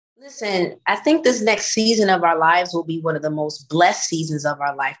Listen, I think this next season of our lives will be one of the most blessed seasons of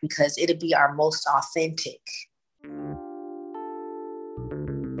our life because it'll be our most authentic.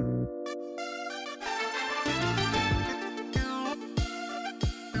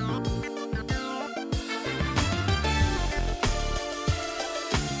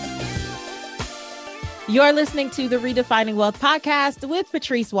 You're listening to the Redefining Wealth podcast with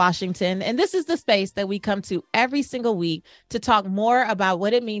Patrice Washington. And this is the space that we come to every single week to talk more about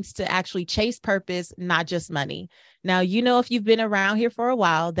what it means to actually chase purpose, not just money. Now, if you've been around here for a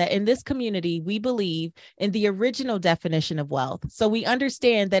while, that in this community, we believe in the original definition of wealth. So we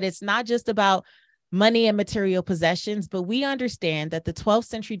understand that it's not just about money and material possessions, but we understand that the 12th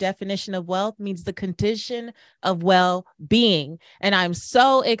century definition of wealth means the condition of well-being. And I'm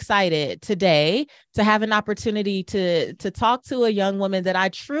so excited today to have an opportunity to talk to a young woman that I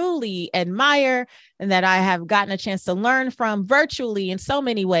truly admire and that I have gotten a chance to learn from virtually in so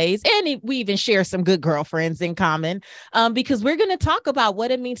many ways. And we even share some good girlfriends in common because we're going to talk about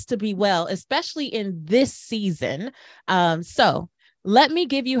what it means to be well, especially in this season. So let me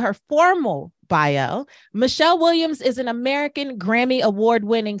give you her formal bio. Michelle Williams is an American Grammy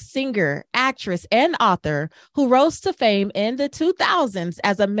Award-winning singer, actress, and author who rose to fame in the 2000s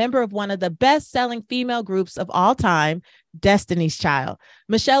as a member of one of the best-selling female groups of all time, Destiny's Child.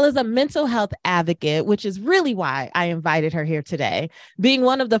 Michelle is a mental health advocate, which is really why I invited her here today, being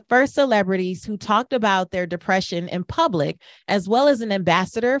one of the first celebrities who talked about their depression in public, as well as an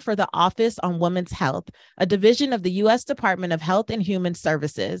ambassador for the Office on Women's Health, a division of the U.S. Department of Health and Human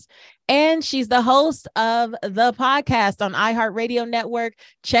Services. And she's the host of the podcast on iHeartRadio Network,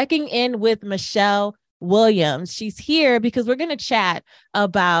 Checking In with Michelle Williams. She's here because we're going to chat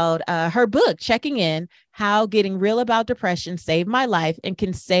about her book, Checking In, How Getting Real About Depression Saved My Life and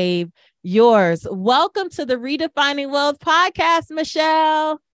Can Save Yours. Welcome to the Redefining Wealth podcast,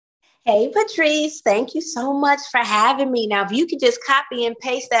 Michelle. Hey, Patrice, thank you so much for having me. Now, if you could just copy and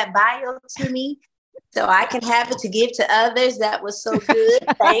paste that bio to me so I can have it to give to others, that was so good.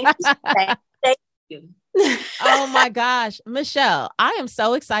 Thank you. Oh my gosh, Michelle, I am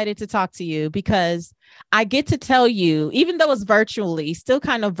so excited to talk to you because I get to tell you, even though it's virtually, still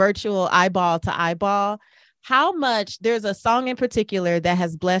kind of virtual eyeball to eyeball, how much there's a song in particular that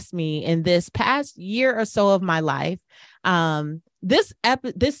has blessed me in this past year or so of my life. This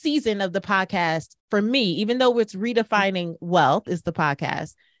season of the podcast for me, even though it's Redefining Wealth is the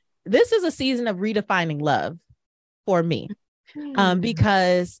podcast, this is a season of redefining love for me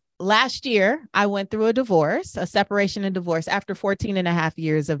because last year, I went through a separation and divorce after 14 and a half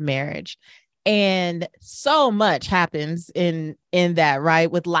years of marriage. And so much happens in that, right?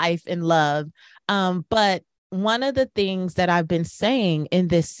 With life and love. But one of the things that I've been saying in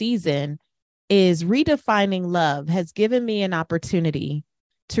this season is redefining love has given me an opportunity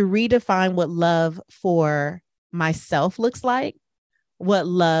to redefine what love for myself looks like, what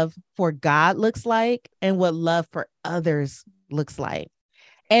love for God looks like, and what love for others looks like.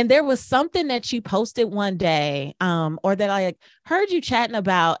 And there was something that you posted one day, or that I heard you chatting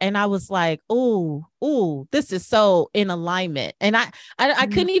about, and I was like, "Ooh, this is so in alignment." And I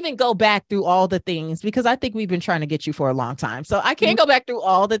couldn't even go back through all the things because I think we've been trying to get you for a long time, so I can't go back through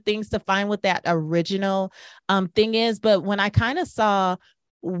all the things to find what that original thing is. But when I kind of saw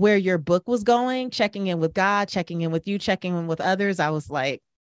where your book was going, checking in with God, checking in with you, checking in with others, I was like,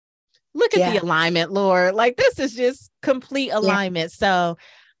 "Look at the alignment, Lord! Like this is just complete alignment." So.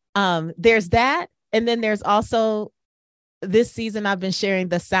 There's that. And then there's also this season, I've been sharing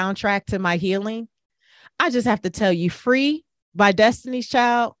the soundtrack to my healing. I just have to tell you, Free by Destiny's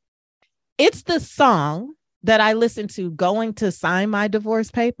Child. It's the song that I listen to going to sign my divorce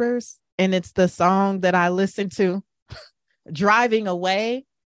papers. And it's the song that I listened to driving away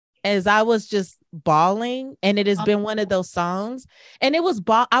as I was just bawling. And it has been one of those songs. And I was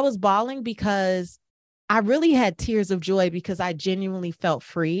bawling because I really had tears of joy because I genuinely felt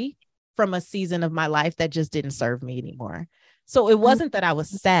free from a season of my life that just didn't serve me anymore. So it wasn't that I was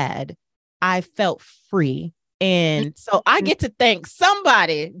sad. I felt free. And so I get to thank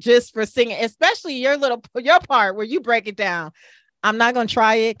somebody just for singing, especially your part where you break it down. I'm not going to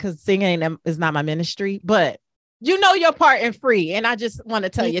try it because singing is not my ministry, but you know your part in Free. And I just want to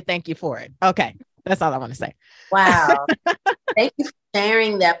tell you, thank you for it. Okay. That's all I want to say. Wow. Thank you for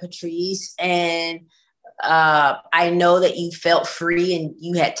sharing that, Patrice. And I know that you felt free and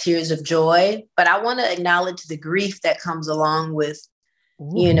you had tears of joy, but I want to acknowledge the grief that comes along with,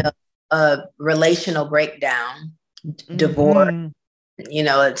 a relational breakdown, divorce,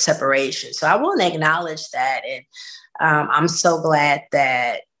 and separation. So I want to acknowledge that. And I'm so glad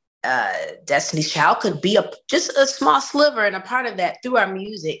that Destiny's Child could be just a small sliver and a part of that through our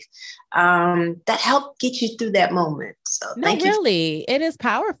music that helped get you through that moment. So no, really, it is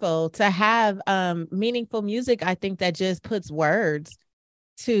powerful to have meaningful music. I think that just puts words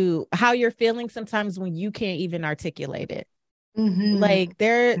to how you're feeling sometimes when you can't even articulate it. Mm-hmm. Like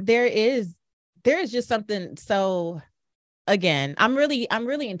there is just something. So again, I'm really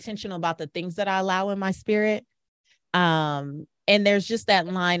intentional about the things that I allow in my spirit. And there's just that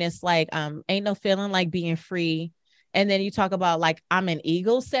line. It's like, ain't no feeling like being free. And then you talk about like, I'm an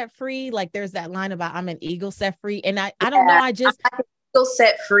eagle set free. Like there's that line about I'm an eagle set free. And I don't know. I'm an eagle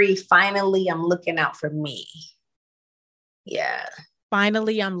set free. Finally, I'm looking out for me. Yeah.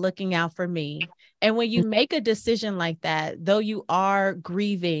 Finally, I'm looking out for me. And when you make a decision like that, though you are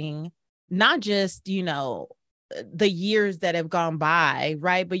grieving, not just, the years that have gone by,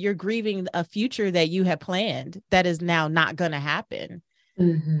 right? But you're grieving a future that you had planned that is now not going to happen.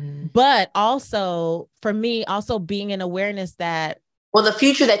 Mm-hmm. But also for me, also being in awareness that. Well, the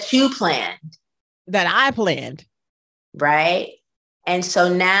future that you planned. That I planned. Right. And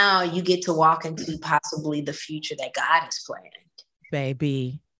so now you get to walk into possibly the future that God has planned.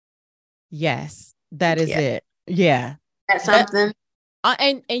 Baby. Yes, that is it. Yeah. That's something.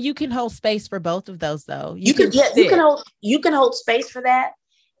 And you can hold space for both of those, though. You can hold space for that.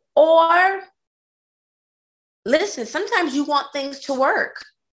 Or listen, sometimes you want things to work.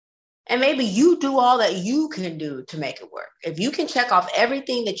 And maybe you do all that you can do to make it work. If you can check off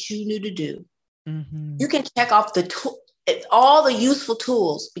everything that you knew to do, mm-hmm. you can check off all the useful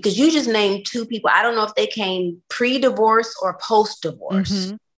tools, because you just named 2 people. I don't know if they came pre-divorce or post-divorce,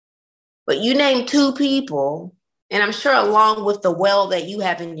 mm-hmm. but you named 2 people. And I'm sure along with the well that you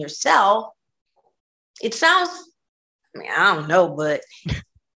have in yourself, it sounds, I don't know, but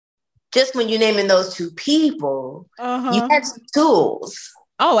just when you're naming those 2 people, you had some tools.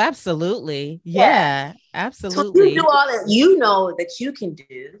 Oh, absolutely. Yeah, absolutely. So you do all that you know that you can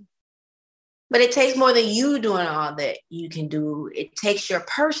do, but it takes more than you doing all that you can do. It takes your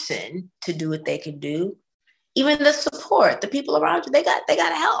person to do what they can do. Even the support, the people around you, they got to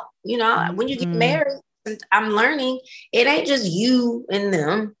help. Mm-hmm. When you get married, I'm learning it ain't just you and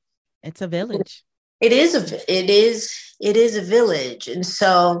them. It's a village. It is a village. And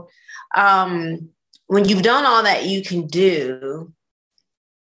so when you've done all that you can do,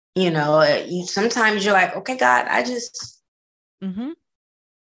 sometimes you're like, okay, God, I just. Mm-hmm.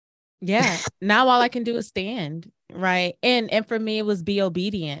 Yeah. Now all I can do is stand. Right. And for me, it was be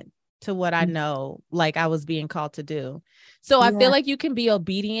obedient to what I know, like I was being called to do. So I feel like you can be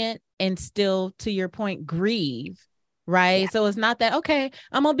obedient and still, to your point, grieve. Right. Yeah. So it's not that, okay,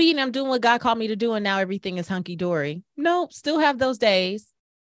 I'm obedient, I'm doing what God called me to do, and now everything is hunky dory. No, still have those days.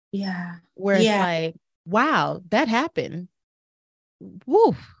 Yeah. Where it's like, wow, that happened.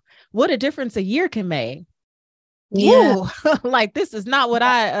 Woo. What a difference a year can make. Yeah. Like, this is not what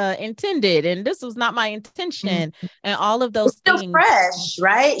I intended, and this was not my intention. Mm-hmm. And all of those things. Still fresh,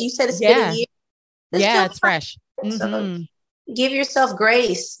 right? You said it's been a year. It's fresh. So give yourself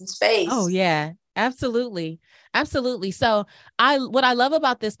grace and space. Oh, yeah, absolutely. Absolutely. So what I love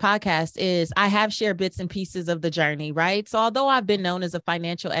about this podcast is I have shared bits and pieces of the journey, right? So although I've been known as a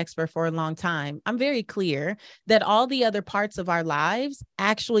financial expert for a long time, I'm very clear that all the other parts of our lives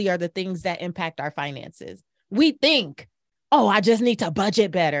actually are the things that impact our finances. We think, oh, I just need to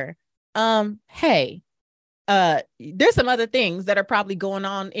budget better. Hey, there's some other things that are probably going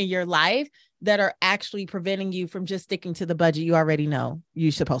on in your life that are actually preventing you from just sticking to the budget you already know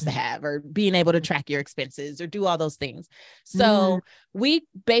you're supposed to have, or being able to track your expenses or do all those things. So we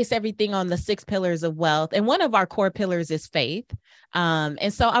base everything on the 6 pillars of wealth. And one of our core pillars is faith.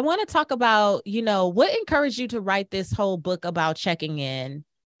 And so I want to talk about, what encouraged you to write this whole book about checking in,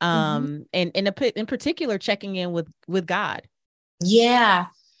 and in particular, checking in with God. Yeah.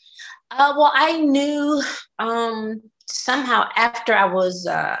 Well, I knew somehow after I was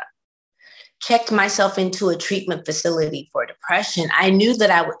checked myself into a treatment facility for depression, I knew that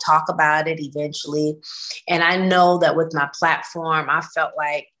I would talk about it eventually. And I know that with my platform, I felt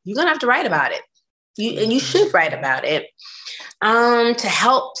like you're going to have to write about it. You should write about it to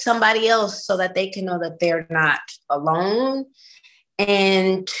help somebody else so that they can know that they're not alone,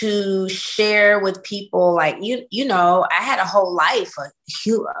 and to share with people like, I had a whole life,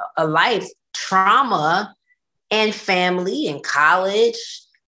 a life trauma and family and college,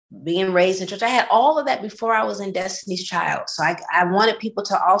 being raised in church. I had all of that before I was in Destiny's Child. So I wanted people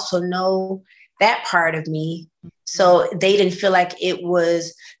to also know that part of me, so they didn't feel like it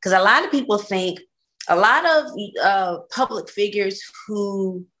was, because a lot of people think, a lot of public figures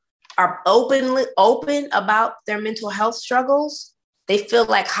who are open about their mental health struggles, they feel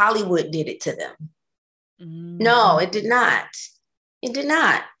like Hollywood did it to them. Mm-hmm. No, it did not. It did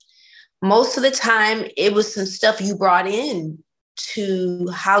not. Most of the time, it was some stuff you brought in to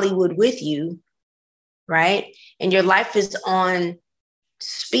Hollywood with you, right? And your life is on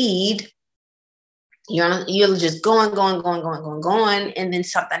speed. You're just going, and then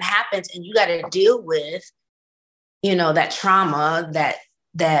something happens, and you got to deal with, that trauma,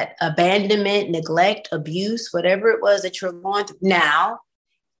 that abandonment, neglect, abuse, whatever it was that you're going through. Now,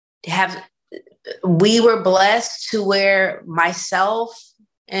 we were blessed to where myself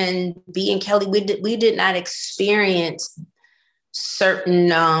and B and Kelly, we did not experience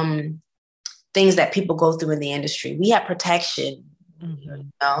certain things that people go through in the industry. We had protection.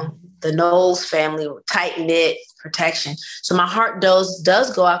 Mm-hmm. The Knowles family, tight knit protection. So my heart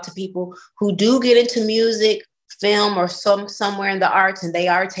does go out to people who do get into music, film, or somewhere in the arts, and they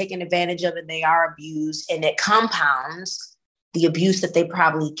are taken advantage of, and they are abused, and it compounds the abuse that they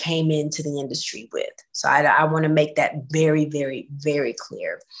probably came into the industry with. So I want to make that very, very, very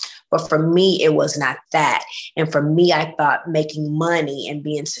clear. But for me, it was not that. And for me, I thought making money and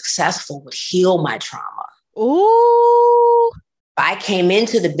being successful would heal my trauma. Ooh. I came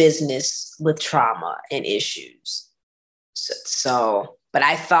into the business with trauma and issues. But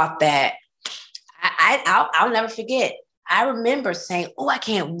I thought that I'll never forget. I remember saying, "Oh, I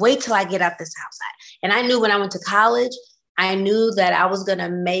can't wait till I get out this house." And I knew when I went to college, I knew that I was going to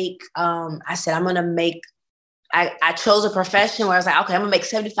make, I said, I'm going to make, I chose a profession where I was like, okay, I'm going to make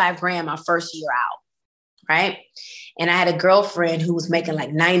 75 grand my first year out. Right. And I had a girlfriend who was making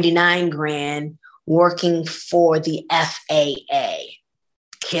like 99 grand working for the FAA,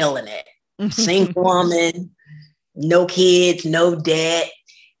 killing it. Single woman, no kids, no debt.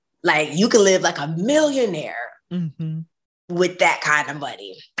 Like you can live like a millionaire with that kind of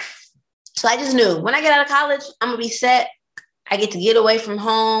money. So I just knew when I get out of college, I'm going to be set. I get to get away from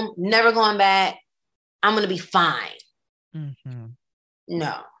home, never going back. I'm going to be fine. Mm-hmm.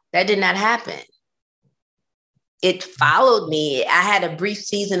 No, that did not happen. It followed me. I had a brief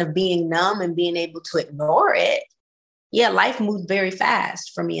season of being numb and being able to ignore it. Yeah, life moved very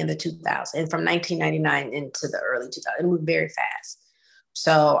fast for me in the 2000s, and from 1999 into the early 2000s. It moved very fast.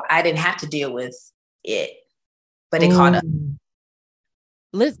 So I didn't have to deal with it, but it caught up.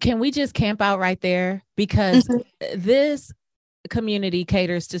 Liz, can we just camp out right there? Because this community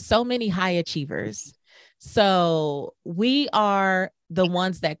caters to so many high achievers. So we are the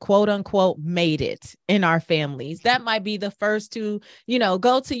ones that quote unquote made it in our families. That might be the first to,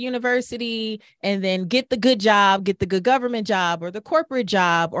 go to university and then get the good job, get the good government job or the corporate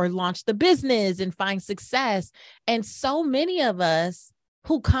job, or launch the business and find success. And so many of us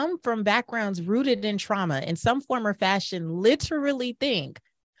who come from backgrounds rooted in trauma in some form or fashion literally think,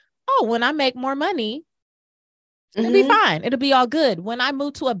 oh, when I make more money, it'll be fine. It'll be all good. When I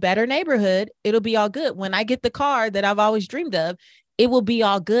move to a better neighborhood, it'll be all good. When I get the car that I've always dreamed of, it will be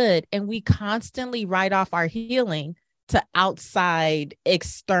all good. And we constantly write off our healing to outside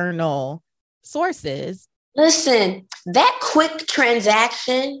external sources. Listen, that quick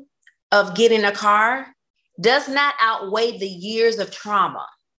transaction of getting a car does not outweigh the years of trauma.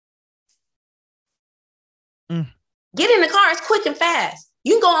 Getting a car is quick and fast.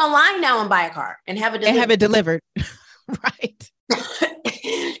 You can go online now and buy a car and have it delivered. And have it delivered. Right.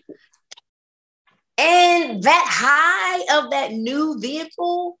 And that high of that new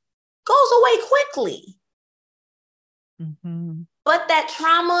vehicle goes away quickly. But that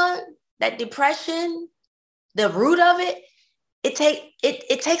trauma, that depression, the root of it,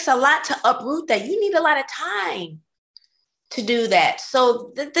 it takes a lot to uproot that. You need a lot of time to do that.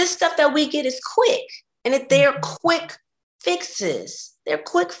 So this stuff that we get is quick, and they're quick fixes. They're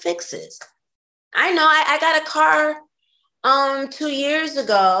quick fixes. I know I got a car 2 years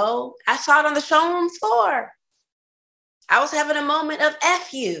ago. I saw it on the showroom floor. I was having a moment of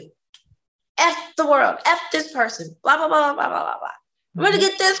F you. F the world. F this person. Blah, blah, blah, blah, blah, blah, blah. I'm going to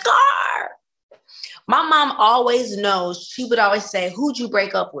get this car. My mom always knows. She would always say, who'd you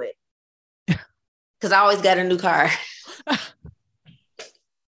break up with? Because I always got a new car.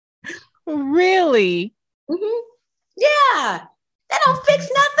 Really? Yeah. That don't fix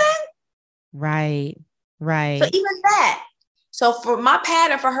nothing. Right. So even that. So for my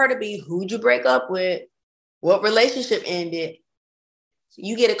pattern for her to be, who'd you break up with? What relationship ended?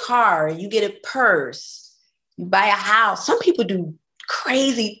 You get a car, you get a purse, you buy a house. Some people do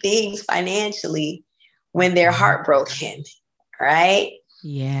crazy things financially when they're heartbroken, right?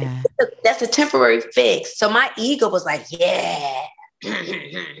 Yeah. That's a temporary fix. So my ego was like, yeah,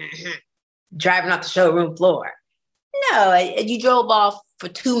 driving off the showroom floor. No, you drove off for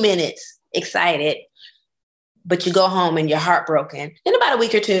 2 minutes, excited. but you go home and you're heartbroken. In about a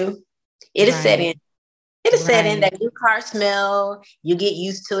week or two, it'll set in. It'll set in, that new car smell. You get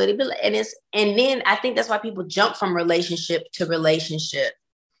used to it. And then I think that's why people jump from relationship to relationship.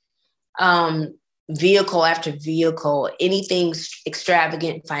 Vehicle after vehicle, anything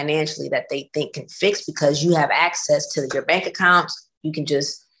extravagant financially that they think can fix, because you have access to your bank accounts. You can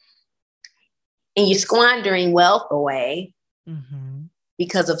just, and you're squandering wealth away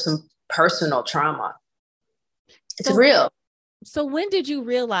because of some personal trauma. It's real. So when did you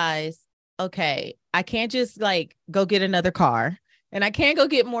realize, okay, I can't just like go get another car and I can't go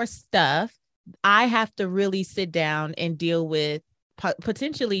get more stuff. I have to really sit down and deal with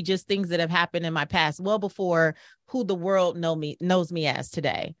potentially just things that have happened in my past, well before who the world knows me as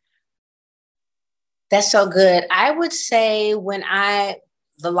today? That's so good. I would say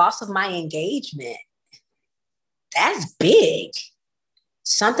the loss of my engagement, that's big.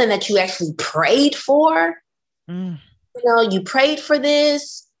 Something that you actually prayed for. You know, you prayed for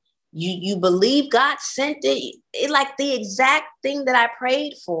this. You believe God sent it. It like the exact thing that I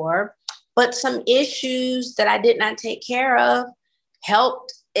prayed for, but some issues that I did not take care of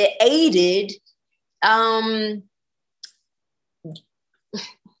helped, it aided. I'll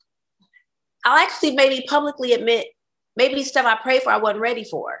actually maybe publicly admit, maybe stuff I prayed for I wasn't ready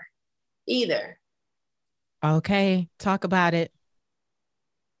for either. Okay, talk about it.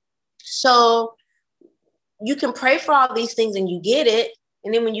 So you can pray for all these things and you get it.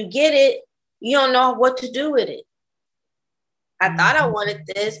 And then when you get it, you don't know what to do with it. I thought I wanted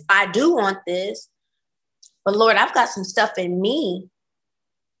this. I do want this. But Lord, I've got some stuff in me,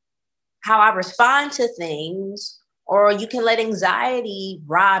 how I respond to things, or you can let anxiety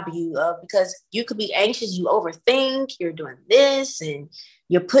rob you of, because you could be anxious, you overthink, you're doing this, and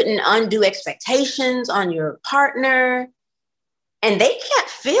you're putting undue expectations on your partner, and they can't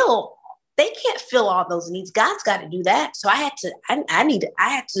fill all those needs. God's got to do that. So I had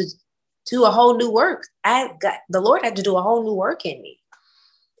to do a whole new work. The Lord had to do a whole new work in me.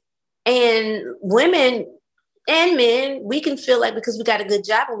 And women and men, we can feel like because we got a good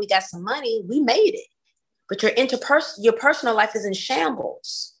job and we got some money, we made it. But your personal life is in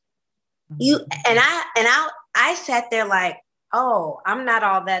shambles. I sat there like, oh, I'm not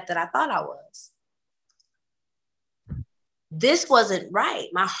all that I thought I was. This wasn't right.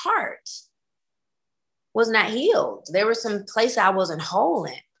 My heart was not healed. There were some places I wasn't whole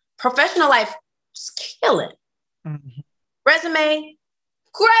in. Professional life was killing. Resume,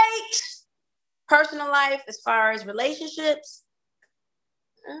 great. Personal life, as far as relationships.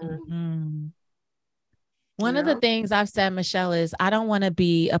 One of the things I've said, Michelle, is I don't want to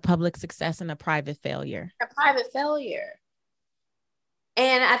be a public success and a private failure.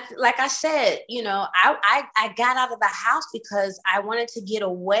 And like I said, you know, I got out of the house because I wanted to get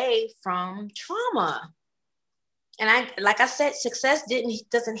away from trauma. And like I said, success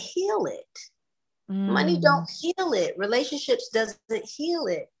doesn't heal it. Money don't heal it. Relationships doesn't heal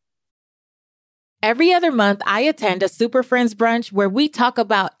it. Every other month, I attend a Super Friends brunch where we talk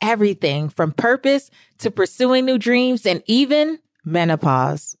about everything from purpose to pursuing new dreams and even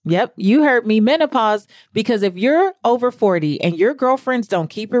menopause. Yep, you heard me, menopause, because if you're over 40 and your girlfriends don't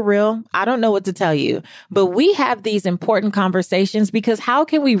keep it real, I don't know what to tell you. But we have these important conversations because how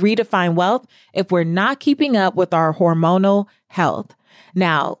can we redefine wealth if we're not keeping up with our hormonal health?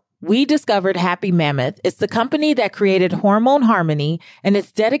 Now, we discovered Happy Mammoth. It's the company that created Hormone Harmony, and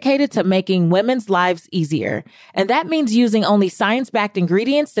it's dedicated to making women's lives easier. And that means using only science-backed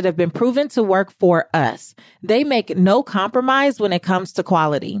ingredients that have been proven to work for us. They make no compromise when it comes to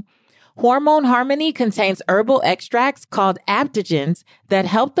quality. Hormone Harmony contains herbal extracts called adaptogens that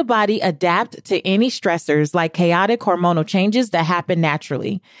help the body adapt to any stressors like chaotic hormonal changes that happen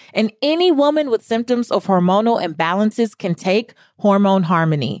naturally. And any woman with symptoms of hormonal imbalances can take Hormone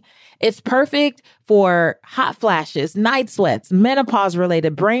Harmony. It's perfect for hot flashes, night sweats,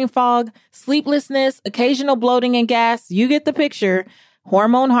 menopause-related brain fog, sleeplessness, occasional bloating and gas. You get the picture.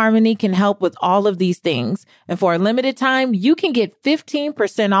 Hormone Harmony can help with all of these things. And for a limited time, you can get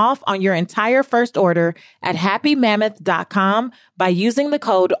 15% off on your entire first order at happymammoth.com by using the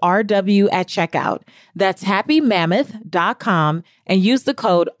code RW at checkout. That's happymammoth.com and use the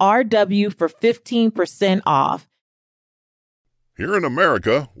code RW for 15% off. Here in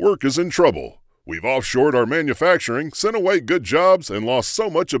America, work is in trouble. We've offshored our manufacturing, sent away good jobs, and lost so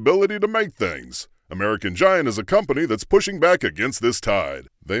much ability to make things. American Giant is a company that's pushing back against this tide.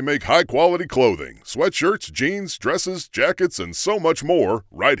 They make high-quality clothing, sweatshirts, jeans, dresses, jackets, and so much more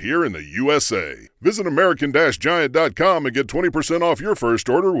right here in the USA. Visit American-Giant.com and get 20% off your first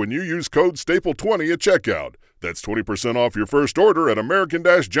order when you use code STAPLE20 at checkout. That's 20% off your first order at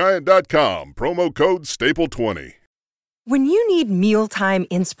American-Giant.com. Promo code STAPLE20. When you need mealtime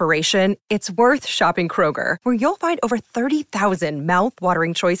inspiration, it's worth shopping Kroger, where you'll find over 30,000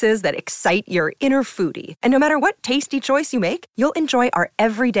 mouth-watering choices that excite your inner foodie. And no matter what tasty choice you make, you'll enjoy our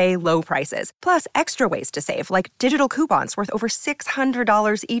everyday low prices, plus extra ways to save, like digital coupons worth over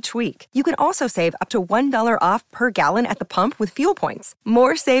 $600 each week. You can also save up to $1 off per gallon at the pump with fuel points.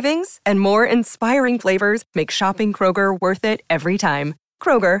 More savings and more inspiring flavors make shopping Kroger worth it every time.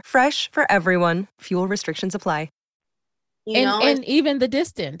 Kroger, fresh for everyone. Fuel restrictions apply. And even the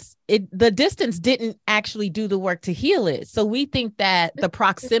distance, the distance didn't actually do the work to heal it. So we think that the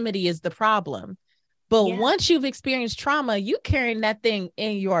proximity is the problem. But once you've experienced trauma, you carrying that thing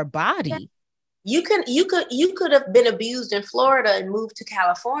in your body. You could have been abused in Florida and moved to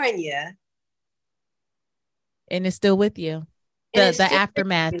California. And it's still with you. The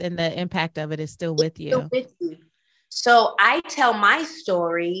aftermath and the impact of it is still with you. So I tell my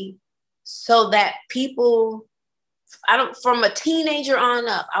story so that people, from a teenager on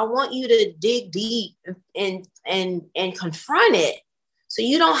up, I want you to dig deep and confront it. So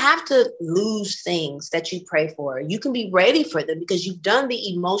you don't have to lose things that you pray for. You can be ready for them because you've done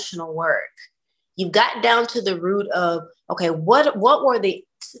the emotional work. You've gotten down to the root of, okay, what were the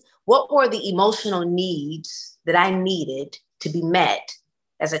emotional needs that I needed to be met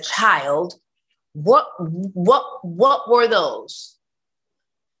as a child? What were those?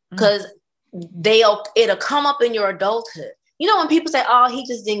 Because it'll come up in your adulthood. You know, when people say, oh, he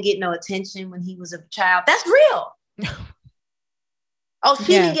just didn't get no attention when he was a child, that's real. Oh,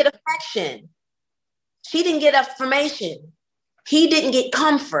 she didn't get affection. She didn't get affirmation. He didn't get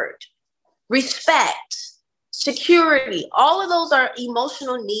comfort, respect, security. All of those are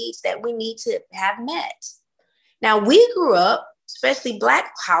emotional needs that we need to have met. Now, we grew up, especially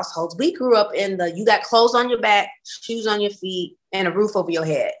Black households, we grew up in you got clothes on your back, shoes on your feet, and a roof over your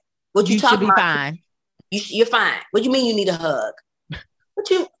head. What you should be about? Fine. You're fine. What do you mean you need a hug?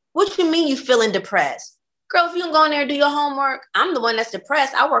 What you mean you feeling depressed? Girl, if you don't go in there and do your homework, I'm the one that's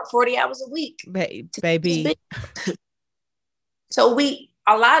depressed. I work 40 hours a week. Baby. So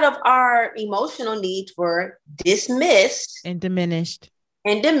a lot of our emotional needs were dismissed and diminished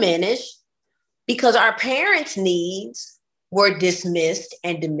because our parents' needs were dismissed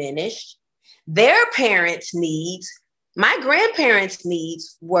and diminished. Their parents' needs, my grandparents'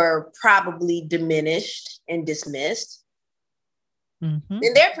 needs were probably diminished and dismissed. Mm-hmm.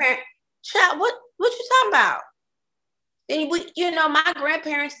 And their parents, child, what you talking about? And my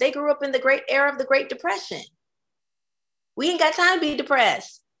grandparents, they grew up in the great era of the Great Depression. We ain't got time to be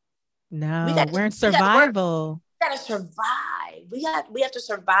depressed. No, we're in survival. We gotta survive. We have to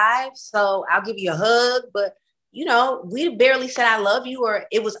survive. So I'll give you a hug, but we barely said I love you, or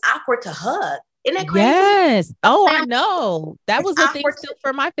it was awkward to hug. Isn't that crazy? Yes. Oh, I know. That was a thing still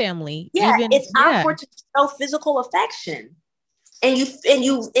for my family. Yeah, it's awkward to show physical affection. And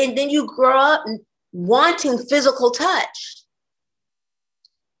then you grow up wanting physical touch.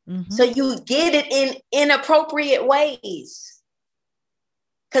 Mm-hmm. So you get it in inappropriate ways.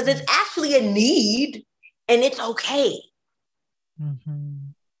 Because it's actually a need and it's okay. Mm-hmm.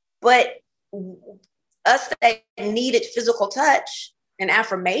 But us that needed physical touch and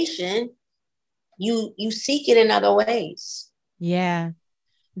affirmation, you seek it in other ways. Yeah.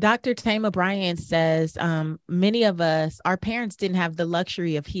 Dr. Tama Bryant says many of us, our parents didn't have the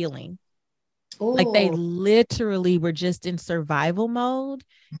luxury of healing. Ooh. Like they literally were just in survival mode.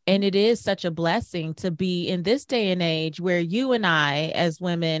 And it is such a blessing to be in this day and age where you and I, as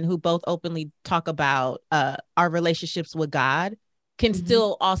women who both openly talk about our relationships with God, can mm-hmm.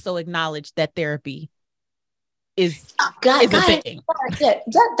 still also acknowledge that therapy is a thing.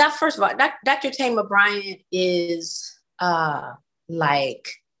 That first of all, Dr. Tama Bryant is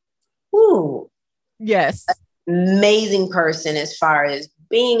yes, amazing person as far as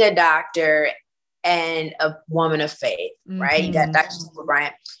being a doctor and a woman of faith, mm-hmm. right? You got Dr. Tama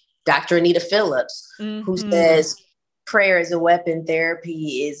Bryant, Dr. Anita Phillips, mm-hmm. who says prayer is a weapon,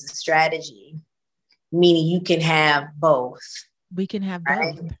 therapy is a strategy, meaning you can have both. We can have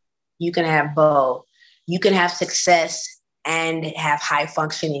right? both. You can have both. You can have success and have high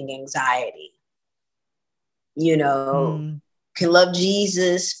functioning anxiety. Can love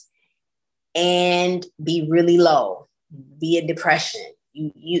Jesus and be really low, be in depression.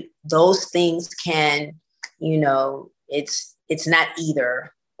 You those things can, it's not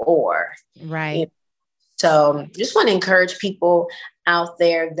either or. Right. So just want to encourage people out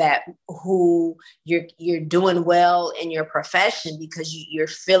there who you're doing well in your profession because you're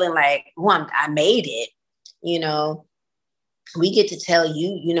feeling like, I made it. We get to tell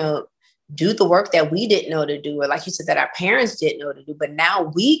you, do the work that we didn't know to do, or like you said, that our parents didn't know to do, but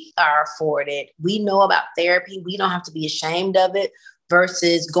now we are afforded. We know about therapy. We don't have to be ashamed of it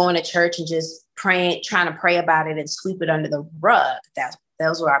versus going to church and just praying, trying to pray about it and sweep it under the rug.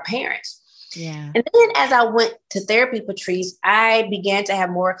 Those were our parents. Yeah. And then as I went to therapy, Patrice, I began to have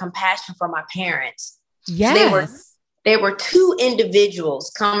more compassion for my parents. Yes. So they were two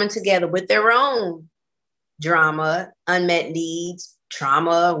individuals coming together with their own drama, unmet needs,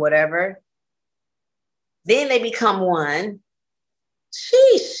 trauma, whatever. Then they become one.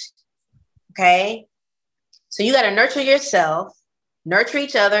 Sheesh. Okay. So you got to nurture yourself, nurture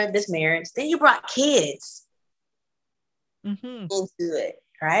each other, this marriage. Then you brought kids into it,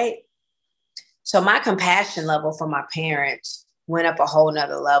 right? So my compassion level for my parents went up a whole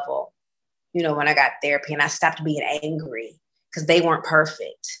nother level, you know, when I got therapy, and I stopped being angry because they weren't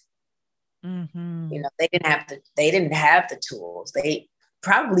perfect. You know, they didn't have the tools. They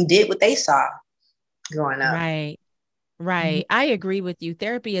probably did what they saw growing up. Right. Right. I agree with you.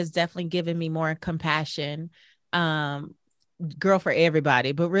 Therapy has definitely given me more compassion. Girl, for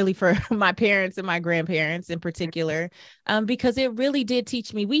everybody, but really for my parents and my grandparents in particular, because it really did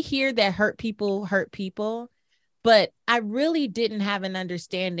teach me. We hear that hurt people, but I really didn't have an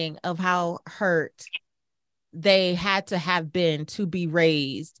understanding of how hurt they had to have been to be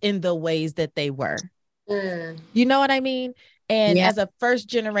raised in the ways that they were. You know what I mean? And as a first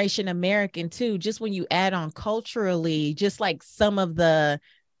generation American too, just when you add on culturally, just like some of the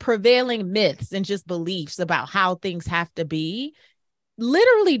prevailing myths and just beliefs about how things have to be,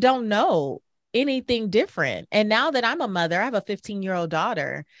 literally don't know anything different. And now that I'm a mother, I have a 15-year-old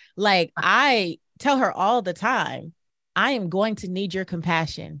daughter. Like, I tell her all the time, I am going to need your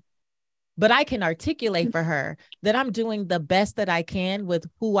compassion, but I can articulate for her that I'm doing the best that I can with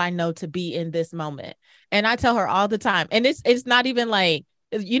who I know to be in this moment. And I tell her all the time, and it's not even like,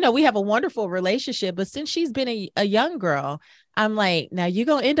 you know, we have a wonderful relationship, but since she's been a young girl, I'm like, now you're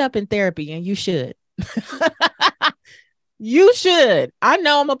going to end up in therapy, and you should. You should. I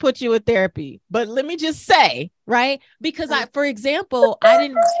know I'm going to put you in therapy, but let me just say, right? Because for example,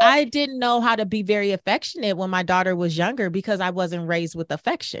 I didn't know how to be very affectionate when my daughter was younger because I wasn't raised with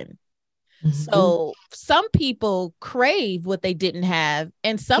affection. So some people crave what they didn't have,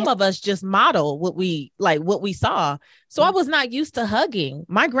 and some of us just model what we saw. So I was not used to hugging.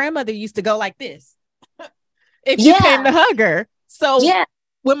 My grandmother used to go like this if you came to hug her. So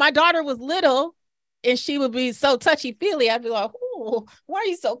when my daughter was little and she would be so touchy-feely, I'd be like, oh, why are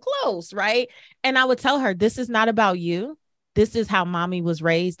you so close? Right. And I would tell her, this is not about you. This is how mommy was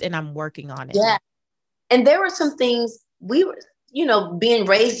raised, and I'm working on it. Yeah. And there were some things we were, you know, being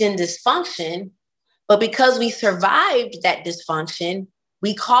raised in dysfunction, but because we survived that dysfunction,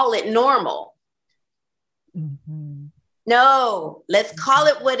 we call it normal. No, let's call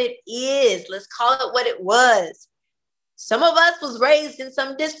it what it is. Let's call it what it was. Some of us was raised in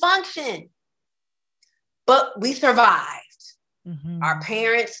some dysfunction, but we survived. Our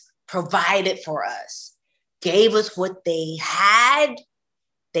parents provided for us, gave us what they had.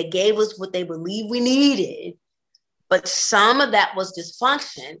 They gave us what they believed we needed. But some of that was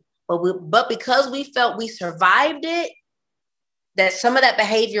dysfunction. But because we felt we survived it, that some of that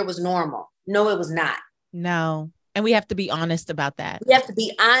behavior was normal. No, it was not. No. And we have to be honest about that. We have to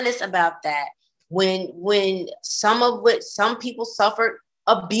be honest about that. When some people suffered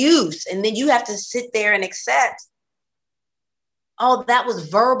abuse, and then you have to sit there and accept, oh, that was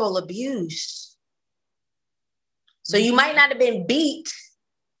verbal abuse. So you might not have been beat,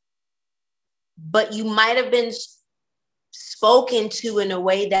 but you might have been spoken to in a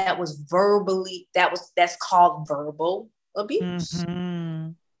way that was that's called verbal abuse.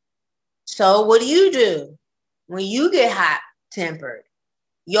 So what do? When you get hot tempered,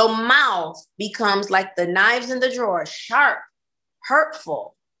 your mouth becomes like the knives in the drawer, sharp,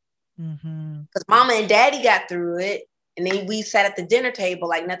 hurtful. Because mama and daddy got through it, and then we sat at the dinner table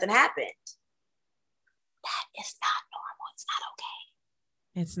like nothing happened. That is not normal. It's not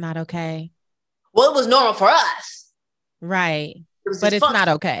okay. It's not okay. Well, it was normal for us. Right. But it's not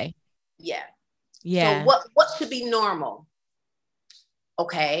okay. Yeah. Yeah. So what should be normal?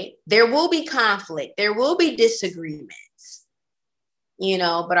 Okay. There will be conflict. There will be disagreements, you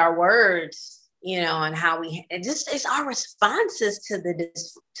know, but our words, you know, and how it's our responses to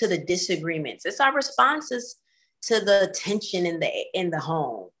the disagreements. It's our responses to the tension in the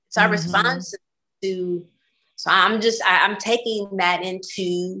home. It's our responses to, so I'm taking that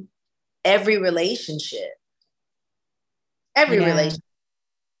into every relationship. Every relationship,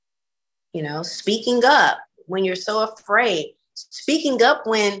 you know, speaking up when you're so afraid, speaking up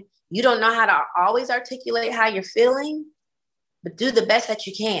when you don't know how to always articulate how you're feeling, but do the best that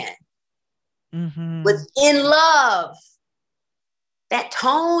you can. within love. That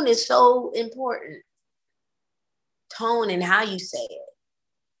tone is so important. Tone and how you say it.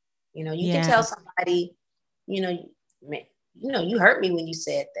 You know, you can tell somebody, you hurt me when you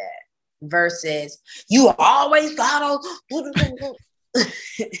said that, versus you always gotta.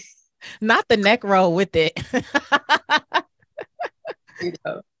 Not the neck roll with it. You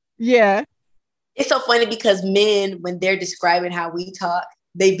know? Yeah. It's so funny because men, when they're describing how we talk,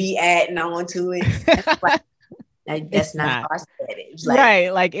 they be adding on to it. That's not how I said it. It's like,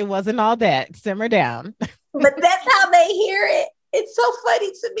 right. Like it wasn't all that. Simmer down. But that's how they hear it. It's so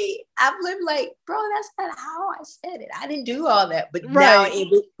funny to me. I've lived like, bro, that's not how I said it. I didn't do all that. But now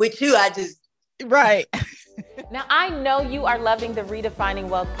with you, I just. Right. Now, I know you are loving the Redefining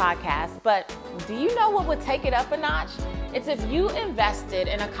Wealth podcast, but do you know what would take it up a notch? It's if you invested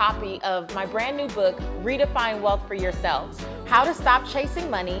in a copy of my brand new book, Redefine Wealth for Yourself, How to Stop Chasing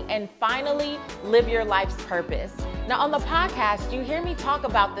Money and Finally Live Your Life's Purpose. Now, on the podcast, you hear me talk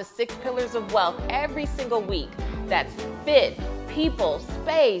about the 6 pillars of wealth every single week. That's fit, people,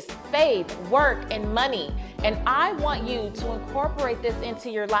 space, faith, work, and money. And I want you to incorporate this into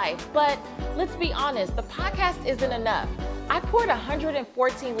your life. But let's be honest, the podcast isn't enough. I poured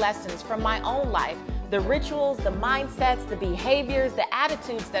 114 lessons from my own life, the rituals, the mindsets, the behaviors, the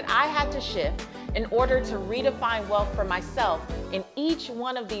attitudes that I had to shift in order to redefine wealth for myself in each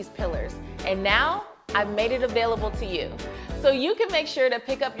one of these pillars. And now I've made it available to you. So you can make sure to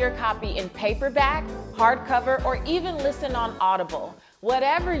pick up your copy in paperback, hardcover, or even listen on Audible.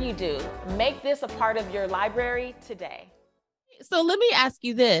 Whatever you do, make this a part of your library today. So let me ask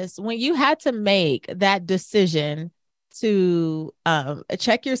you this. When you had to make that decision to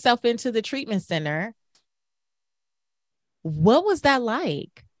check yourself into the treatment center, what was that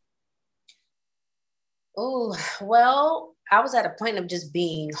like? Oh, well, I was at a point of just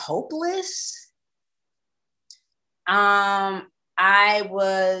being hopeless. I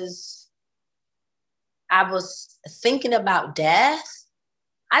was thinking about death.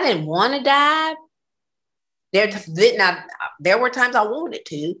 I didn't want to die. There were times I wanted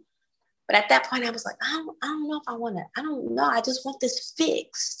to, but at that point I was like, I don't know if I want to. I don't know. I just want this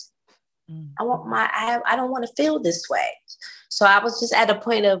fixed. I don't want to feel this way. So I was just at a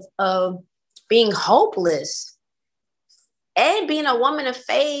point of being hopeless, and being a woman of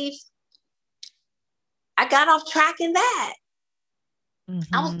faith. I got off track in that.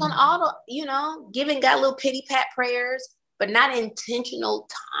 I was on auto, giving God little pity pat prayers, but not intentional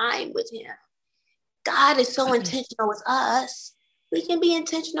time with him. God is so intentional with us. We can be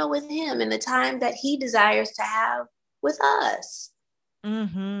intentional with him in the time that he desires to have with us.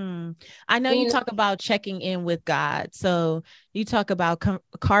 I know you talk about checking in with God. So you talk about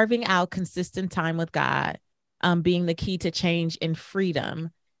carving out consistent time with God, being the key to change and freedom.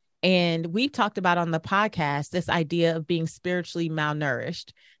 And we've talked about on the podcast this idea of being spiritually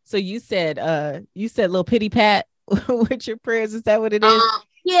malnourished. So you said little pity pat with your prayers. Is that what it is?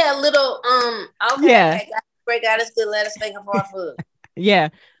 Yeah, little okay. Yeah. Great God is good. Let us thank him for our food. Yeah.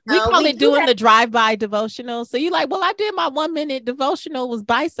 We call it doing the drive-by devotional. So you're like, well, I did my 1-minute devotional, was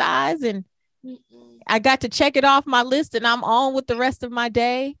bite-sized, and I got to check it off my list, and I'm on with the rest of my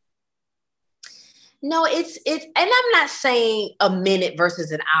day. No, it's, and I'm not saying a minute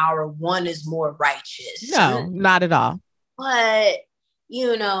versus an hour, one is more righteous. No, not at all. But,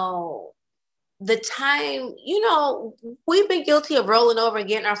 the time, we've been guilty of rolling over and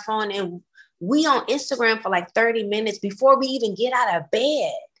getting our phone, and we on Instagram for like 30 minutes before we even get out of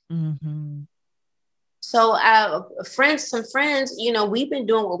bed. So some friends, we've been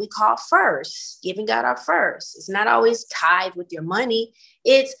doing what we call first, giving God our first. It's not always tied with your money.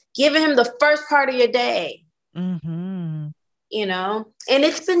 It's giving him the first part of your day, and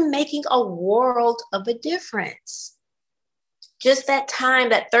it's been making a world of a difference. Just that time,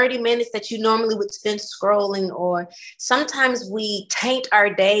 that 30 minutes that you normally would spend scrolling, or sometimes we taint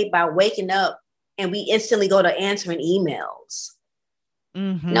our day by waking up and we instantly go to answering emails.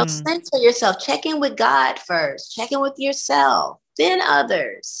 No, censor yourself. Check in with God first. Check in with yourself, then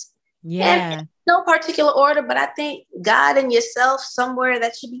others. Yeah. And no particular order, but I think God and yourself somewhere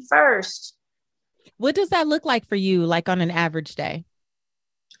that should be first. What does that look like for you, like on an average day?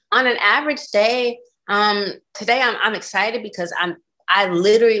 On an average day, today I'm excited because I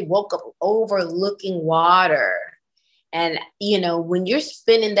literally woke up overlooking water. And, when you're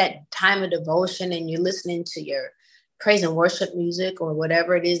spending that time of devotion and you're listening to your praise and worship music or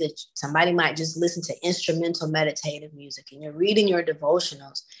whatever it is that somebody might just listen to instrumental meditative music, and you're reading your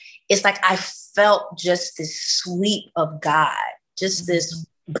devotionals, it's like I felt just this sweep of God, just this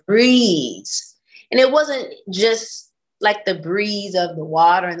breeze. And it wasn't just like the breeze of the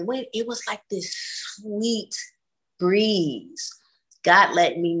water and the wind. It was like this sweet breeze. God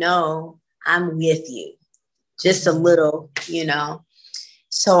let me know I'm with you. Just a little, you know.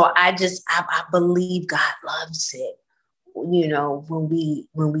 So I believe God loves it, you know, when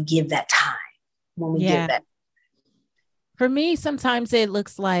we give that time, when we give that. For me, sometimes it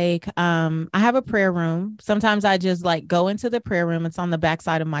looks like I have a prayer room. Sometimes I just like go into the prayer room. It's on the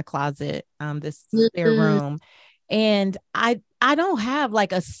backside of my closet, this spare room. And I don't have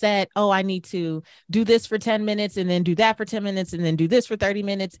like a set, I need to do this for 10 minutes and then do that for 10 minutes and then do this for 30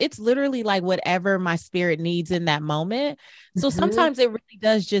 minutes. It's literally like whatever my spirit needs in that moment. So sometimes it really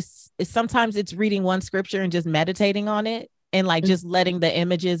does sometimes it's reading one scripture and just meditating on it and like just letting the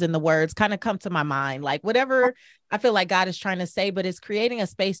images and the words kind of come to my mind, like whatever I feel like God is trying to say, but it's creating a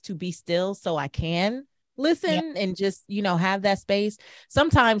space to be still so I can listen and just, you know, have that space.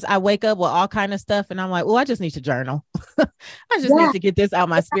 Sometimes I wake up with all kind of stuff and I'm like, I just need to journal. I just need to get this out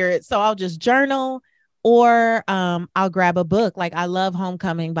my spirit. So I'll just journal or I'll grab a book. Like I love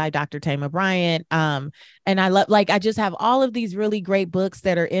Homecoming by Dr. Tamar Bryant. And I love, like, I just have all of these really great books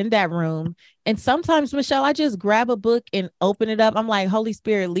that are in that room. And sometimes, Michelle, I just grab a book and open it up. I'm like, Holy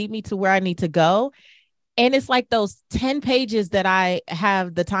Spirit, lead me to where I need to go. And it's like those 10 pages that I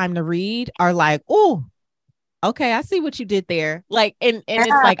have the time to read are like, oh, okay, I see what you did there. Like, and it's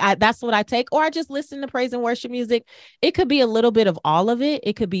like, that's what I take, or I just listen to praise and worship music. It could be a little bit of all of it.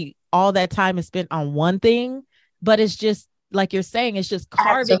 It could be all that time is spent on one thing, but it's just like you're saying, it's just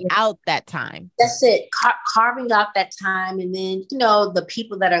carving out that time. That's it. Carving out that time. And then, you know, the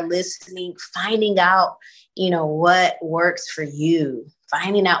people that are listening, finding out, you know, what works for you,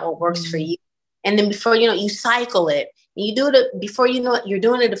 finding out what works for you. And then before, you know, you cycle it, you do it before, you know, you're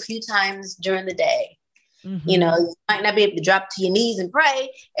doing it a few times during the day. You know, you might not be able to drop to your knees and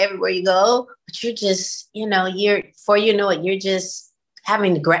pray everywhere you go, but you're just, you know, before you know it, you're just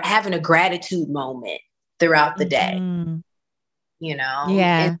having a gratitude moment throughout the day, you know?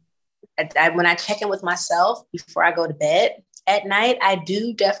 Yeah. And when I check in with myself before I go to bed at night, I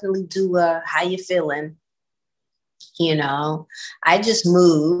do definitely do how you feeling? You know, I just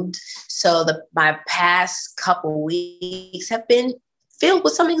moved. So my past couple weeks have been filled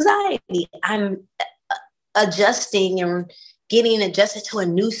with some anxiety. I'm adjusting and getting adjusted to a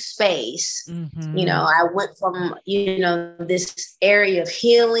new space. You know, I went from, you know, this area of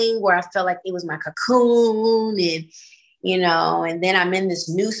healing where I felt like it was my cocoon and, you know, and then I'm in this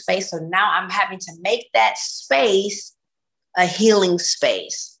new space. So now I'm having to make that space a healing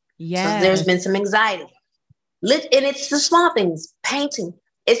space. So there's been some anxiety. And it's the small things, painting.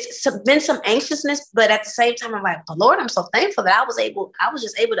 It's been some anxiousness, but at the same time, I'm like, but Lord, I'm so thankful that I was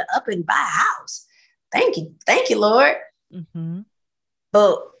just able to up and buy a house. Thank you, Lord.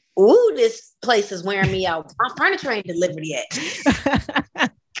 But this place is wearing me out. My furniture ain't delivered yet.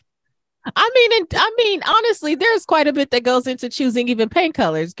 I mean, honestly, there's quite a bit that goes into choosing even paint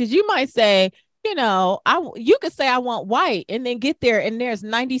colors, because you might say, you know, you could say I want white, and then get there and there's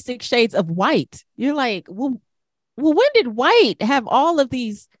 96 shades of white. You're like, well, when did white have all of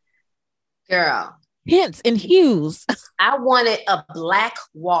these hints and hues? I wanted a black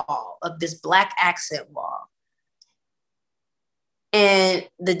wall, of this black accent wall. And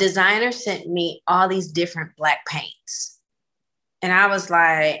the designer sent me all these different black paints. And I was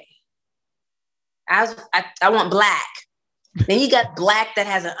like, I want black. Then you got black that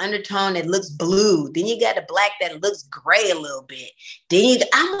has an undertone that looks blue. Then you got a black that looks gray a little bit.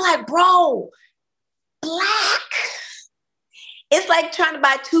 I'm like, bro, black. It's like trying to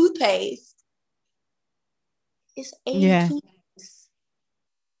buy toothpaste. It's 80 toothpaste.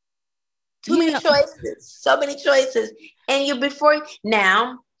 Too many choices. So many choices. And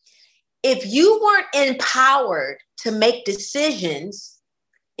now, if you weren't empowered to make decisions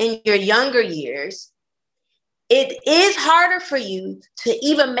in your younger years, it is harder for you to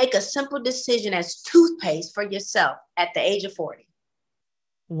even make a simple decision as toothpaste for yourself at the age of 40.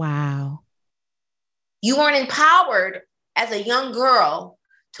 Wow. You weren't empowered as a young girl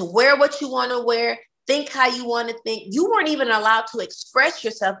to wear what you want to wear, think how you want to think. You weren't even allowed to express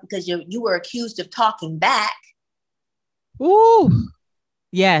yourself because you were accused of talking back. Ooh,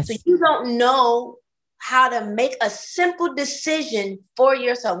 yes. So you don't know how to make a simple decision for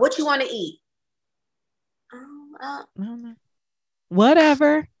yourself. What you want to eat?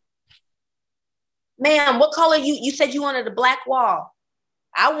 Whatever. Ma'am, what color you said you wanted a black wall?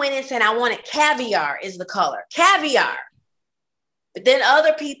 I went and said I wanted caviar is the color. Caviar. But then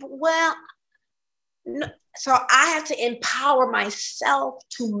other people, no. So I have to empower myself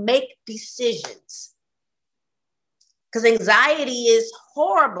to make decisions. Because anxiety is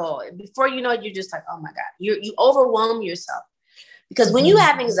horrible. Before you know it, you're just like, oh my God, you overwhelm yourself. Because when you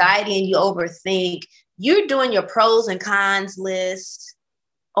have anxiety and you overthink, you're doing your pros and cons list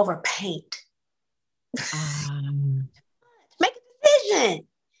over paint. Make a decision.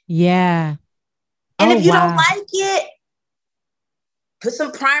 Yeah. And if you don't like it, put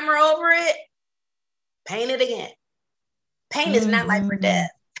some primer over it, paint it again. Paint is not life or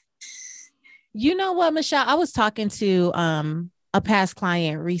death. You know what, Michelle? I was talking to a past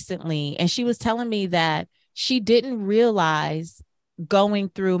client recently, and she was telling me that she didn't realize going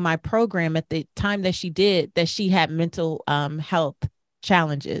through my program at the time that she did that she had mental health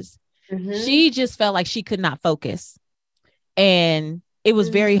challenges. She just felt like she could not focus. And it was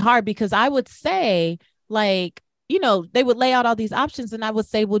very hard because I would say, like, you know, they would lay out all these options and I would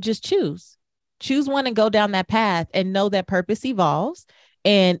say, well, just choose one and go down that path and know that purpose evolves.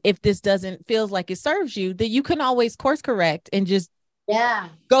 And if this doesn't feel like it serves you, then you can always course correct and just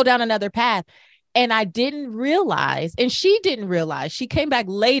go down another path. And I didn't realize, and she didn't realize, she came back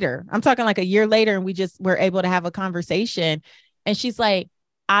later. I'm talking like a year later, and we just were able to have a conversation. And she's like,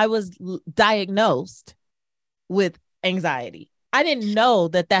 I was diagnosed with anxiety. I didn't know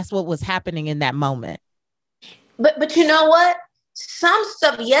that that's what was happening in that moment. But you know what? Some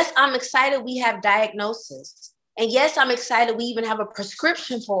stuff, yes, I'm excited we have diagnosis. And yes, I'm excited we even have a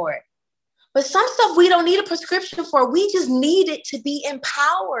prescription for it. But some stuff we don't need a prescription for. We just need it to be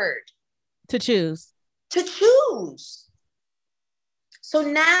empowered. To choose. So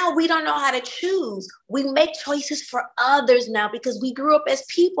now we don't know how to choose. We make choices for others now because we grew up as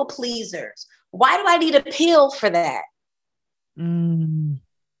people pleasers. Why do I need a pill for that?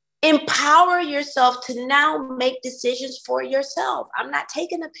 Empower yourself to now make decisions for yourself. I'm not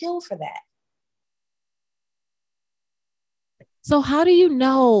taking a pill for that. So how do you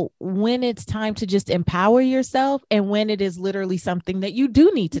know when it's time to just empower yourself and when it is literally something that you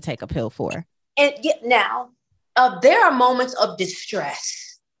do need to take a pill for? And now, there are moments of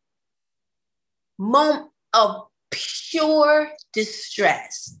distress, of pure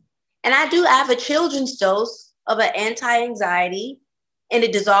distress. And I have a children's dose of an anti-anxiety, and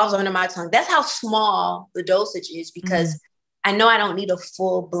it dissolves under my tongue. That's how small the dosage is, because I know I don't need a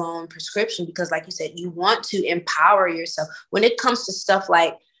full-blown prescription, because like you said, you want to empower yourself. When it comes to stuff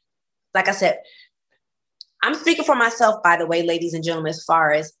like I said, I'm speaking for myself, by the way, ladies and gentlemen, as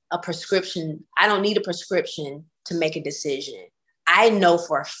far as a prescription. I don't need a prescription to make a decision. I know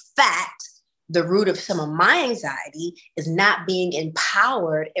for a fact the root of some of my anxiety is not being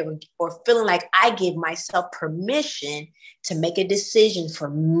empowered or feeling like I give myself permission to make a decision for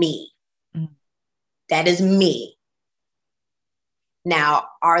me. That is me. Now,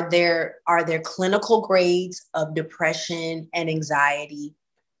 are there clinical grades of depression and anxiety?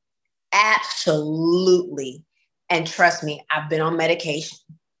 Absolutely. And trust me, I've been on medication.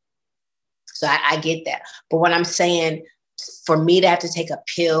 So I get that. But what I'm saying, for me to have to take a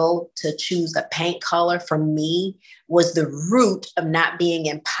pill to choose a paint color, for me, was the root of not being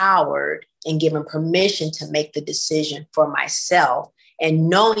empowered and given permission to make the decision for myself. And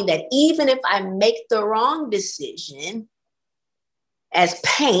knowing that even if I make the wrong decision as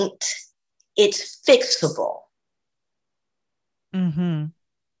paint, it's fixable. Even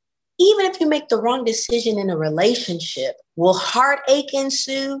if you make the wrong decision in a relationship, will heartache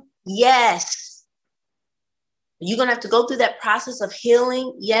ensue? Yes. You're going to have to go through that process of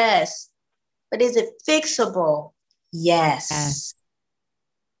healing? Yes. But is it fixable? Yes.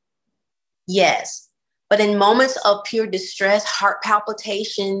 Yes. But in moments of pure distress, heart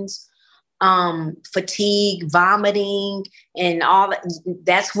palpitations, fatigue, vomiting, and all that,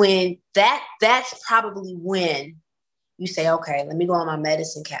 that's probably when you say, okay, let me go on my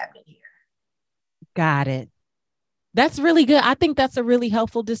medicine cabinet here. Got it. That's really good. I think that's a really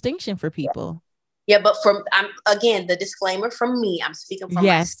helpful distinction for people. Yeah, but again, the disclaimer from me, I'm speaking for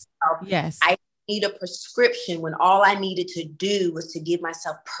myself. Yes. I need a prescription when all I needed to do was to give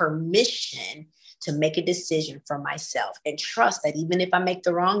myself permission to make a decision for myself and trust that even if I make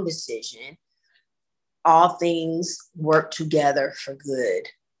the wrong decision, all things work together for good.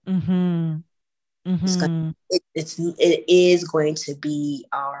 It is going to be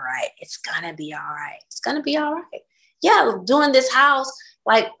all right. It's going to be all right. It's going to be all right. Yeah, doing this house,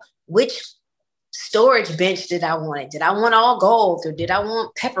 like, which storage bench did I want? Did I want all gold, or did I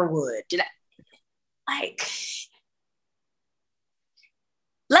want pepperwood?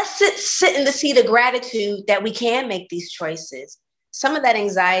 Let's sit in the seat of gratitude that we can make these choices. Some of that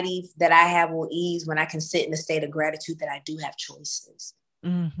anxiety that I have will ease when I can sit in a state of gratitude that I do have choices.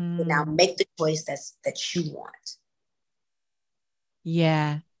 Now make the choice that you want.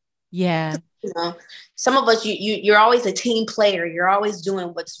 Yeah. Yeah. You know, some of us, you're always a team player. You're always doing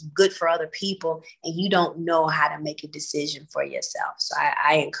what's good for other people, and you don't know how to make a decision for yourself. So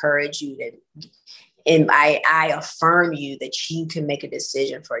I encourage you to, and I affirm you that you can make a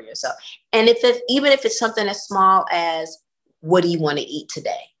decision for yourself. And even if it's something as small as, what do you want to eat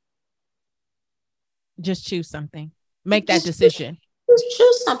today? Just choose something. Make that decision. Just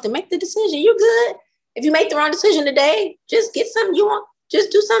choose something. Make the decision. You're good. If you make the wrong decision today, just get something you want.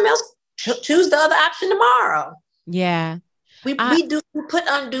 Just do something else. Choose the other option tomorrow. Yeah. We put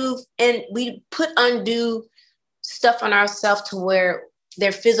undue stuff on ourselves to where there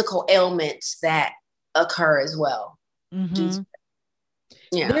are physical ailments that occur as well. Mm-hmm.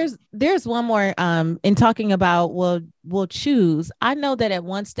 Yeah. There's one more in talking about we'll choose. I know that at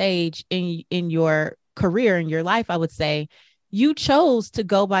one stage in your career, in your life, I would say you chose to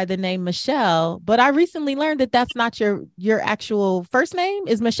go by the name Michelle, but I recently learned that that's not your actual first name.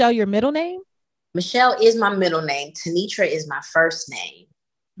 Is Michelle your middle name? Michelle is my middle name. Tenitra is my first name.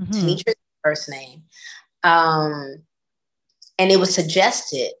 Mm-hmm. Tenitra is my first name. And it was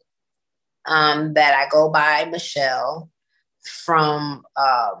suggested that I go by Michelle from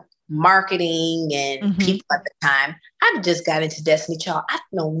marketing and mm-hmm. people at the time. I just got into Destiny Child. I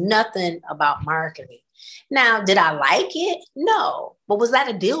know nothing about marketing. Now, did I like it? No. But was that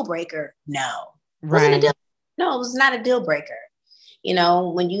a deal breaker? No. Right. No, it was not a deal breaker. You know,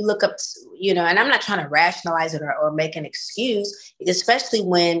 when you look up, you know, and I'm not trying to rationalize it or make an excuse, especially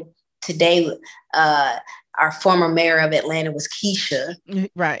when today our former mayor of Atlanta was Keisha.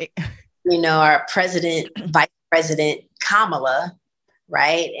 Right. You know, our vice president, Kamala,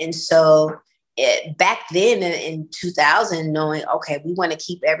 right? And so back then in 2000, knowing, okay, we want to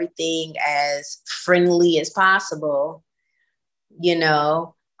keep everything as friendly as possible, you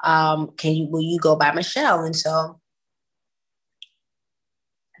know, will you go by Michelle? And so,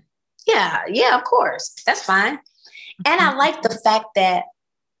 yeah, of course, that's fine. And I like the fact that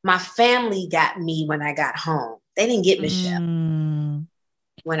my family got me when I got home. They didn't get Michelle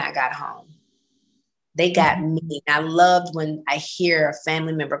when I got home. They got me. I loved when I hear a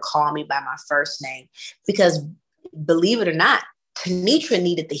family member call me by my first name, because believe it or not, Tenitra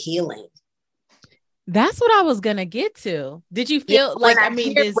needed the healing. That's what I was going to get to. Did you feel when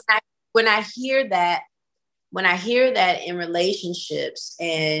I hear that in relationships,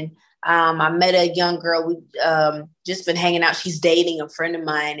 and I met a young girl, we just been hanging out. She's dating a friend of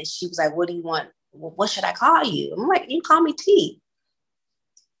mine, and she was like, what do you want? What should I call you? I'm like, you call me T.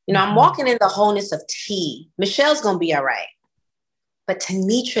 You know, I'm walking in the wholeness of T. Michelle's going to be all right. But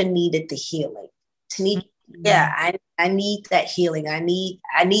Tenitra needed the healing. I need that healing. I need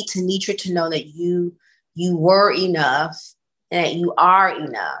Tenitra to know that you were enough and that you are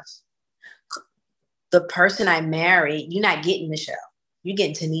enough. The person I married, you're not getting Michelle. You're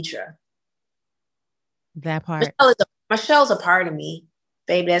getting Tenitra. That part. Michelle's a part of me.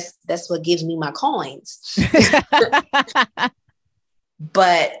 Baby, that's what gives me my coins.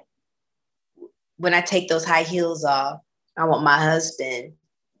 But when I take those high heels off, I want my husband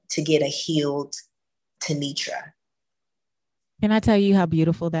to get a healed Tenitra. Can I tell you how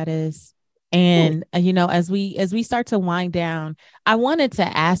beautiful that is? And, you know, as we start to wind down, I wanted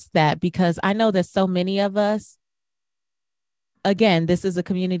to ask that because I know that so many of us, again, this is a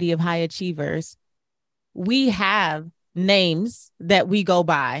community of high achievers. We have names that we go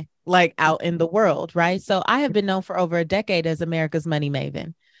by, like out in the world, right? So I have been known for over a decade as America's Money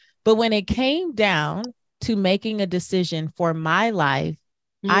Maven. But when it came down to making a decision for my life,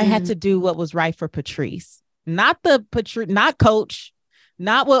 I had to do what was right for Patrice, not Coach,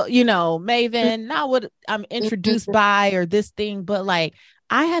 not what, you know, Maven, not what I'm introduced by or this thing, but like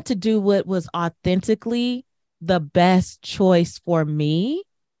I had to do what was authentically the best choice for me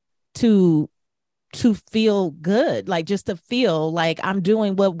to feel good, like just to feel like I'm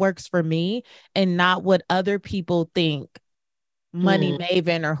doing what works for me and not what other people think Money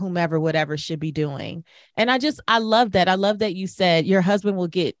Maven or whomever, whatever should be doing. And I love that. I love that you said your husband will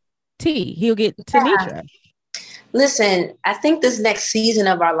get T. He'll get Tenitra. Listen, I think this next season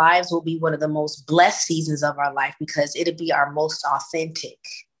of our lives will be one of the most blessed seasons of our life because it'll be our most authentic.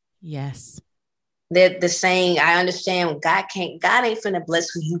 Yes. The saying, I understand God ain't finna bless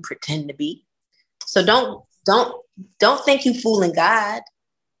who you pretend to be. So don't think you fooling God.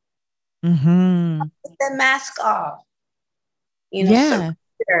 Mm-hmm. Take that mask off. You know, yeah.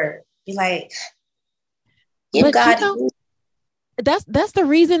 Be like, give God. You know, that's the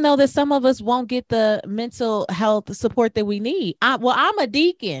reason though that some of us won't get the mental health support that we need. I'm a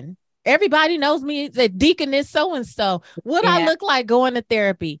deacon, Everybody knows me. The deaconess so-and-so. What I look like going to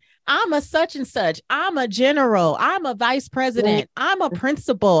therapy. I'm a such and such. I'm a general. I'm a vice president. I'm a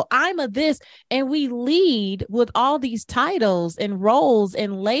principal. I'm a this. And we lead with all these titles and roles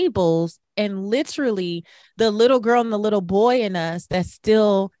and labels. And literally the little girl and the little boy in us that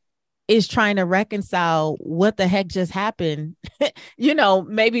still is trying to reconcile what the heck just happened,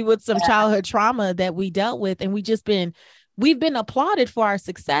 maybe with some childhood trauma that we dealt with. And we've been applauded for our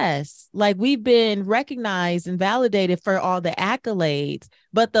success. Like we've been recognized and validated for all the accolades,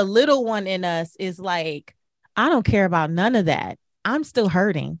 but the little one in us is like, I don't care about none of that. I'm still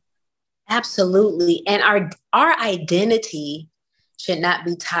hurting. Absolutely. And our identity should not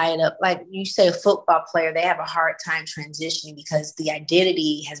be tied up. Like you say, a football player, they have a hard time transitioning because the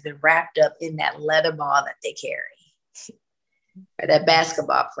identity has been wrapped up in that leather ball that they carry. Or that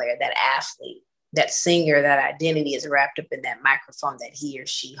basketball player, that athlete, that singer, that identity is wrapped up in that microphone that he or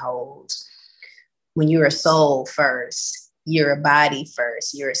she holds. When you're a soul first, you're a body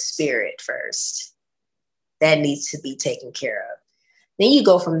first, you're a spirit first. That needs to be taken care of. Then you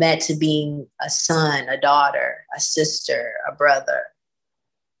go from that to being a son, a daughter, a sister, a brother.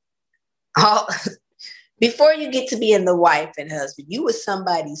 Before you get to being the wife and husband, you were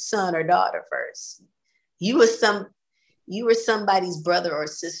somebody's son or daughter first. You were somebody's brother or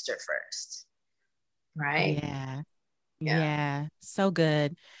sister first. Right? Yeah. So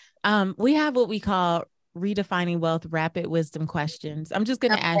good. We have what we call redefining wealth rapid wisdom questions. I'm just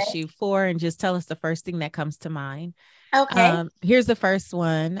going to ask you 4 and just tell us the first thing that comes to mind. Okay. Here's the first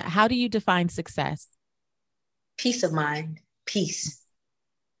one. How do you define success? Peace of mind. Peace.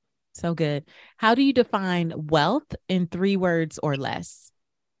 So good. How do you define wealth in 3 words or less?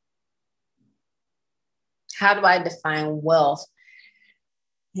 How do I define wealth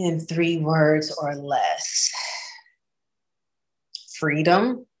in 3 words or less?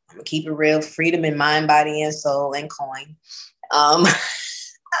 Freedom. I'm gonna keep it real. Freedom in mind, body, and soul, and coin.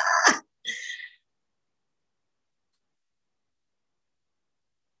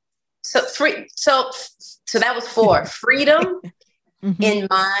 So that was 4. Freedom in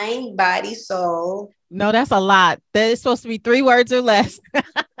mind, body, soul. No, that's a lot. That is supposed to be 3 words or less.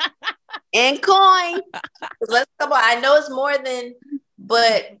 And coin. Let's come on. I know it's more than,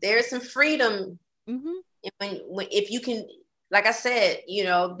 but there's some freedom. If you can, like I said,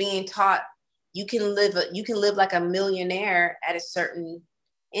 being taught you can live like a millionaire at a certain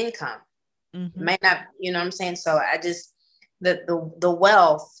income. It might not, you know what I'm saying? So I just, the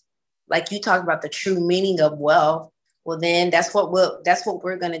wealth, like you talked about the true meaning of wealth. Well, then that's what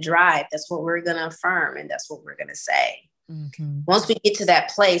we're going to drive. That's what we're going to affirm. And that's what we're going to say. Once we get to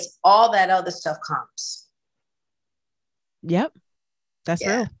that place, all that other stuff comes. Yep. That's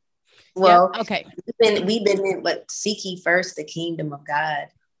real. Well, okay. We've been in, but seek ye first the kingdom of God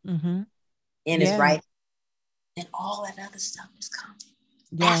and his right. And all that other stuff is coming.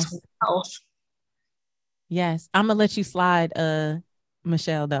 Yes. Yes. I'm going to let you slide,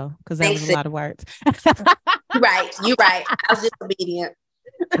 Michelle, though, because that was a lot of words. You're right. I was just obedient.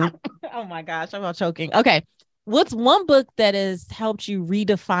 Oh my gosh, I'm all choking. Okay. What's one book that has helped you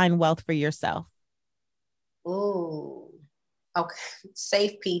redefine wealth for yourself? Ooh. Okay.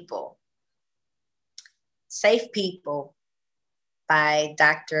 Safe People. Safe People by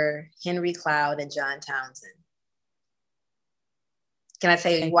Dr. Henry Cloud and John Townsend. Can I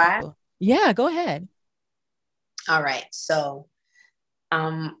tell you why? People. Yeah, go ahead. All right. So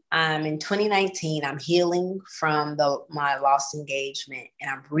I'm in 2019. I'm healing from my lost engagement, and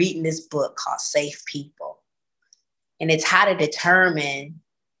I'm reading this book called Safe People. And it's how to determine,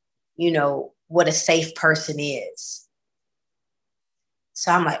 what a safe person is.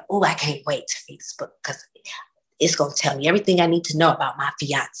 So I'm like, oh, I can't wait to read this book because it's going to tell me everything I need to know about my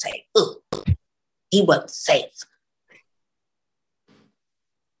fiance. Ooh, he wasn't safe.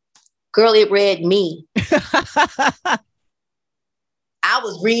 Girl, it read me. I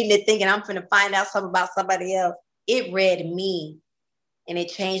was reading it thinking I'm going to find out something about somebody else. It read me, and it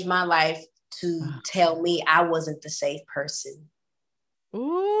changed my life to tell me I wasn't the safe person.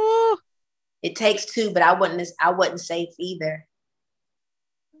 Ooh. It takes 2, but I wasn't safe either.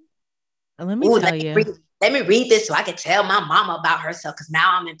 Let me tell you. Let me read this so I can tell my mama about herself, because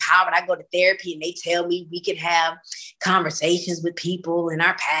now I'm empowered. I go to therapy and they tell me we can have conversations with people in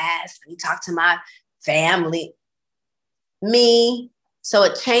our past. We talk to my family. Me. So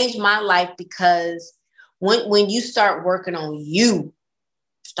it changed my life because when you start working on you,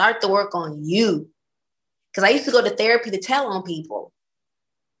 start the work on you. Because I used to go to therapy to tell on people.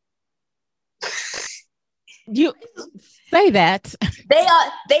 You say that.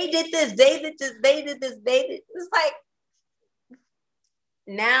 They did this. It's like,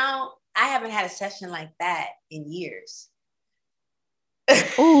 now I haven't had a session like that in years.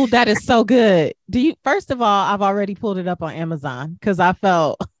 Oh, that is so good. First of all, I've already pulled it up on Amazon because I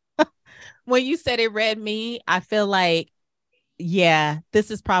felt when you said it read me, I feel like, yeah, this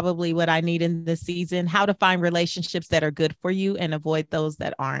is probably what I need in this season. How to find relationships that are good for you and avoid those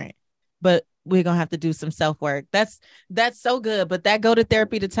that aren't. But we're going to have to do some self-work. That's so good. But that go to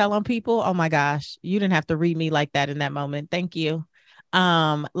therapy to tell on people. Oh my gosh. You didn't have to read me like that in that moment. Thank you.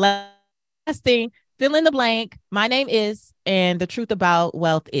 Last thing, fill in the blank. My name is, and the truth about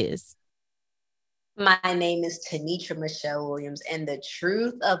wealth is. My name is Tenitra Michelle Williams, and the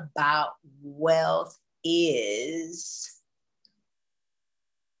truth about wealth is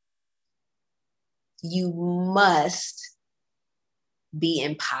you must be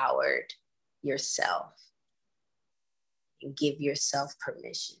empowered yourself and give yourself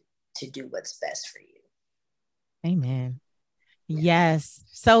permission to do what's best for you. Amen. Yes.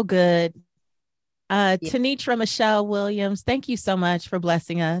 So good. Tenitra Michelle Williams, thank you so much for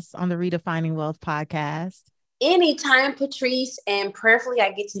blessing us on the Redefining Wealth podcast. Anytime, Patrice, and prayerfully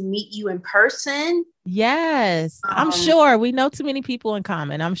I get to meet you in person. Yes, I'm sure we know too many people in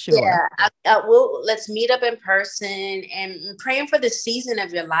common. I'm sure. Yeah, let's meet up in person, and praying for the season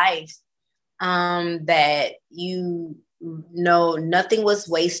of your life, that you know nothing was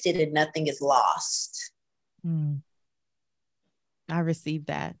wasted and nothing is lost. I received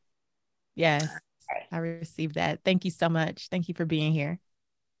that. Yes, I received that. Thank you so much. Thank you for being here.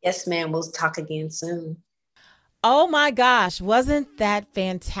 Yes, ma'am. We'll talk again soon. Oh my gosh, wasn't that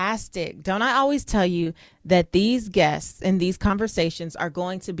fantastic? Don't I always tell you that these guests and these conversations are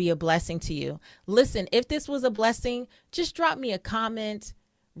going to be a blessing to you? Listen, if this was a blessing, just drop me a comment,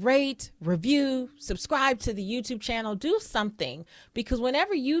 rate, review, subscribe to the YouTube channel, do something, because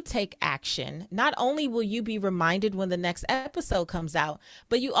whenever you take action, not only will you be reminded when the next episode comes out,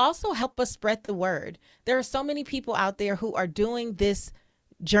 but you also help us spread the word. There are so many people out there who are doing this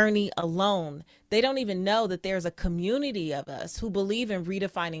journey alone. They don't even know that there's a community of us who believe in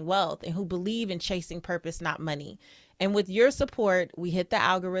redefining wealth and who believe in chasing purpose, not money. And with your support, we hit the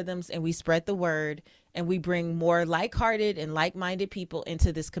algorithms and we spread the word and we bring more like-hearted and like-minded people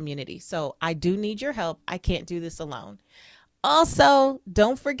into this community. So I do need your help. I can't do this alone. Also,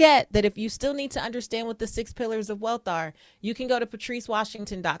 don't forget that if you still need to understand what the 6 pillars of wealth are, you can go to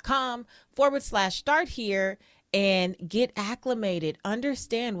patricewashington.com/start here and get acclimated,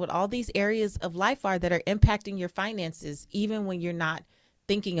 understand what all these areas of life are that are impacting your finances, even when you're not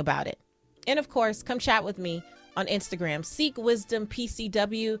thinking about it. And of course, come chat with me on Instagram, Seek Wisdom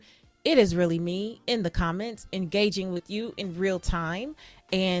PCW. It is really me in the comments, engaging with you in real time.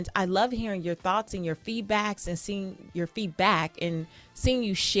 And I love hearing your thoughts and your feedbacks and seeing your feedback and seeing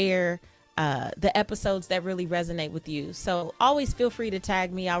you share the episodes that really resonate with you. So always feel free to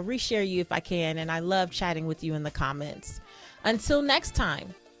tag me. I'll reshare you if I can. And I love chatting with you in the comments. Until next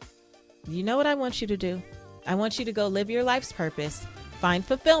time, you know what I want you to do? I want you to go live your life's purpose, find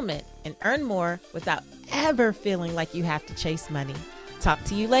fulfillment, and earn more without ever feeling like you have to chase money. Talk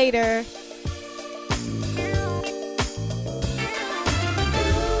to you later.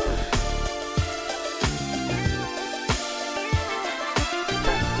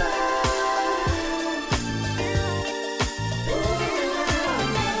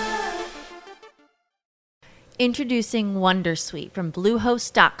 Introducing Wondersuite from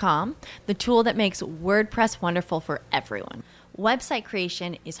Bluehost.com, the tool that makes WordPress wonderful for everyone. Website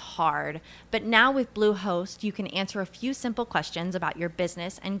creation is hard, but now with Bluehost, you can answer a few simple questions about your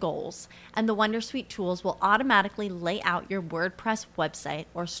business and goals, and the Wondersuite tools will automatically lay out your WordPress website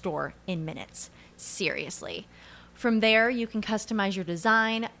or store in minutes. Seriously. From there, you can customize your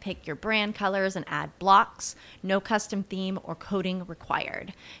design, pick your brand colors, and add blocks. No custom theme or coding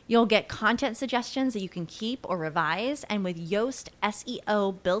required. You'll get content suggestions that you can keep or revise, and with Yoast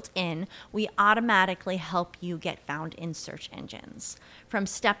SEO built in, we automatically help you get found in search engines. From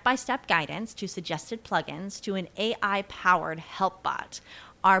step-by-step guidance to suggested plugins to an AI-powered help bot,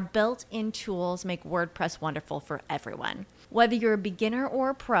 our built-in tools make WordPress wonderful for everyone. Whether you're a beginner or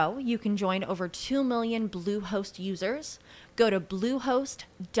a pro, you can join over 2 million Bluehost users. Go to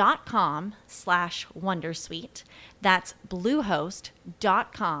bluehost.com/wondersuite. That's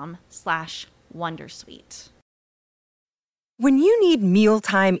bluehost.com/wondersuite. When you need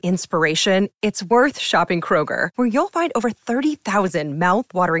mealtime inspiration, it's worth shopping Kroger, where you'll find over 30,000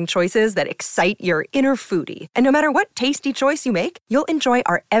 mouth-watering choices that excite your inner foodie. And no matter what tasty choice you make, you'll enjoy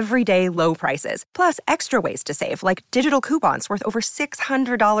our everyday low prices, plus extra ways to save, like digital coupons worth over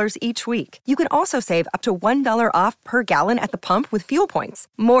 $600 each week. You can also save up to $1 off per gallon at the pump with fuel points.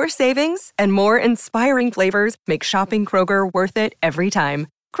 More savings and more inspiring flavors make shopping Kroger worth it every time.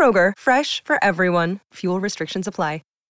 Kroger, fresh for everyone. Fuel restrictions apply.